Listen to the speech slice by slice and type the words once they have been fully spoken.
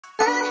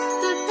Hi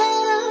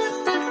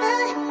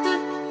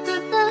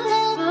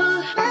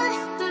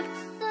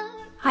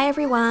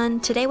everyone,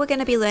 today we're going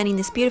to be learning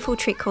this beautiful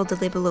trick called the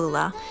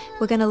Libellula.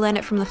 We're going to learn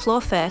it from the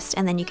floor first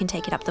and then you can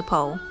take it up the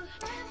pole.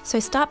 So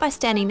start by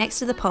standing next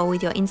to the pole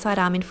with your inside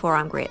arm in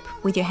forearm grip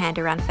with your hand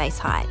around face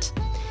height.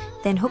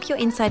 Then hook your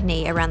inside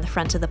knee around the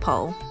front of the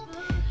pole.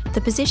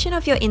 The position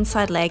of your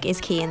inside leg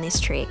is key in this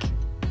trick.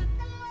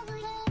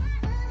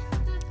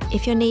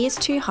 If your knee is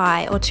too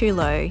high or too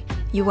low,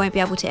 you won't be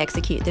able to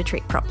execute the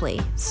trick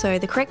properly. So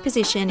the correct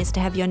position is to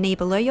have your knee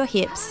below your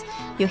hips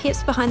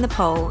behind the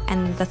pole,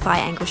 and the thigh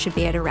angle should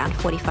be at around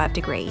 45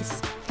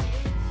 degrees.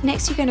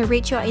 Next, you're going to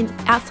reach your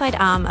outside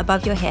arm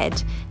above your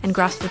head and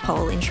grasp the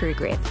pole in true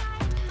grip.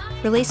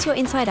 Release your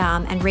inside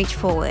arm and reach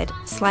forward,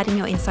 sliding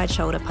your inside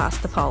shoulder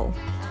past the pole.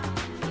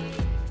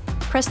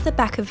 Press the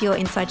back of your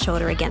inside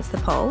shoulder against the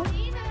pole,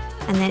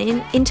 and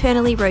then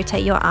internally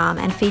rotate your arm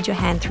and feed your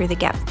hand through the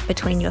gap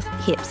between your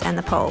hips and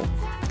the pole.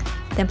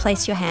 Then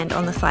place your hand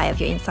on the thigh of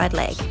your inside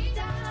leg.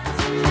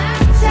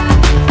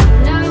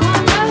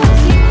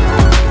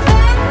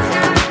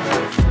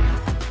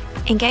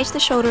 Engage the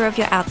shoulder of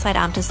your outside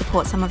arm to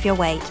support some of your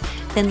weight,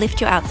 then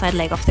lift your outside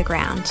leg off the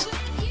ground.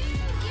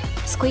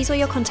 Squeeze all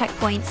your contact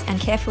points and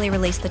carefully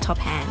release the top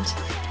hand.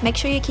 Make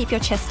sure you keep your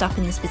chest up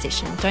in this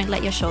position, don't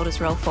let your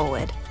shoulders roll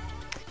forward.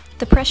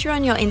 The pressure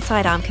on your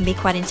inside arm can be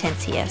quite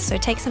intense here, so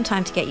take some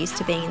time to get used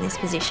to being in this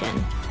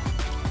position.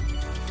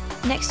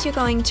 Next, you're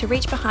going to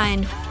reach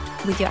behind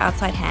with your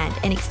outside hand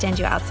and extend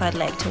your outside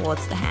leg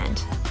towards the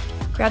hand.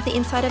 Grab the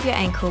inside of your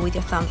ankle with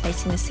your thumb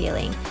facing the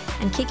ceiling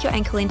and kick your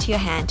ankle into your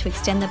hand to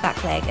extend the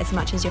back leg as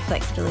much as your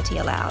flexibility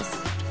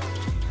allows.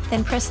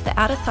 Then press the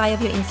outer thigh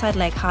of your inside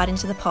leg hard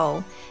into the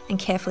pole and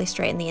carefully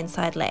straighten the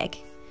inside leg.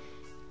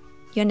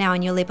 You're now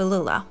in your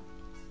Libellula.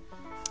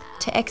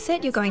 To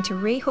exit, you're going to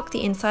re-hook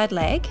the inside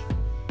leg,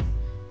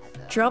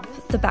 drop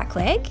the back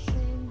leg,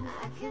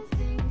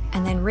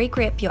 and then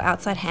re-grip your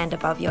outside hand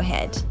above your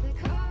head.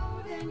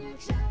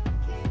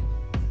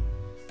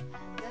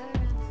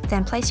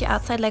 Then place your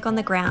outside leg on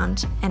the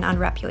ground and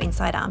unwrap your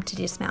inside arm to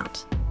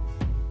dismount.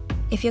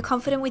 If you're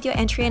confident with your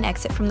entry and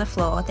exit from the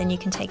floor, then you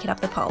can take it up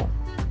the pole.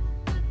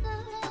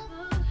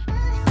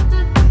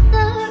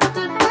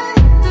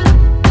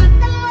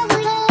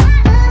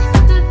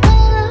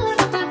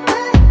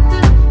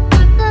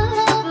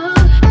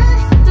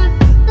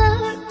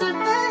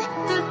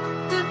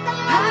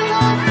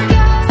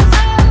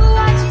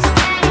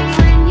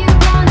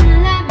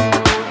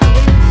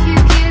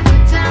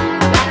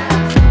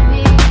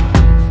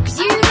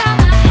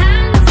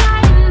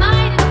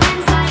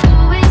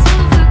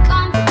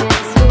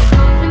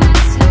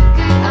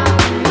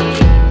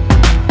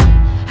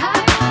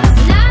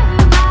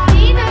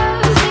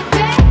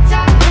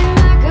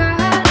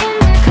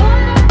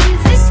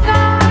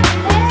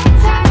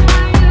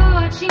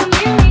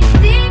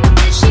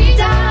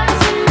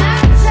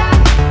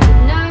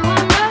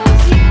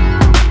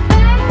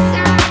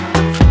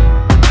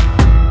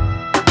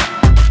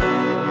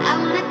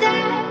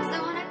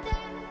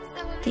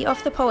 The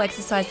off the pole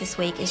exercise this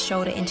week is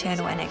shoulder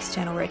internal and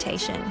external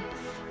rotation.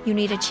 You'll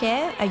need a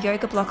chair, a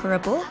yoga block or a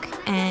book,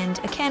 and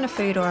a can of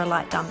food or a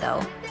light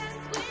dumbbell.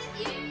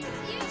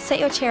 Set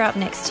your chair up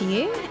next to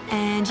you,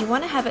 and you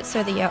want to have it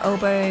so that your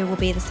elbow will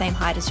be the same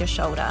height as your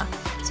shoulder,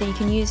 so you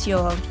can use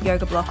your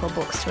yoga block or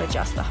books to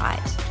adjust the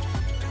height.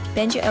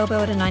 Bend your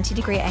elbow at a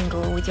 90-degree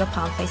angle with your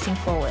palm facing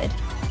forward.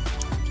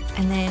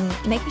 And then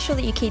making sure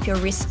that you keep your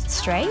wrist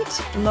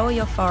straight, lower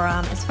your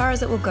forearm as far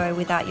as it will go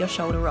without your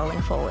shoulder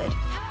rolling forward.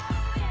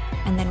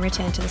 And then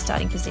return to the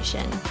starting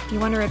position. You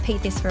want to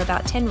repeat this for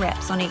about 10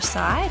 reps on each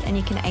side, and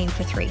you can aim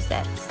for 3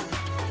 sets.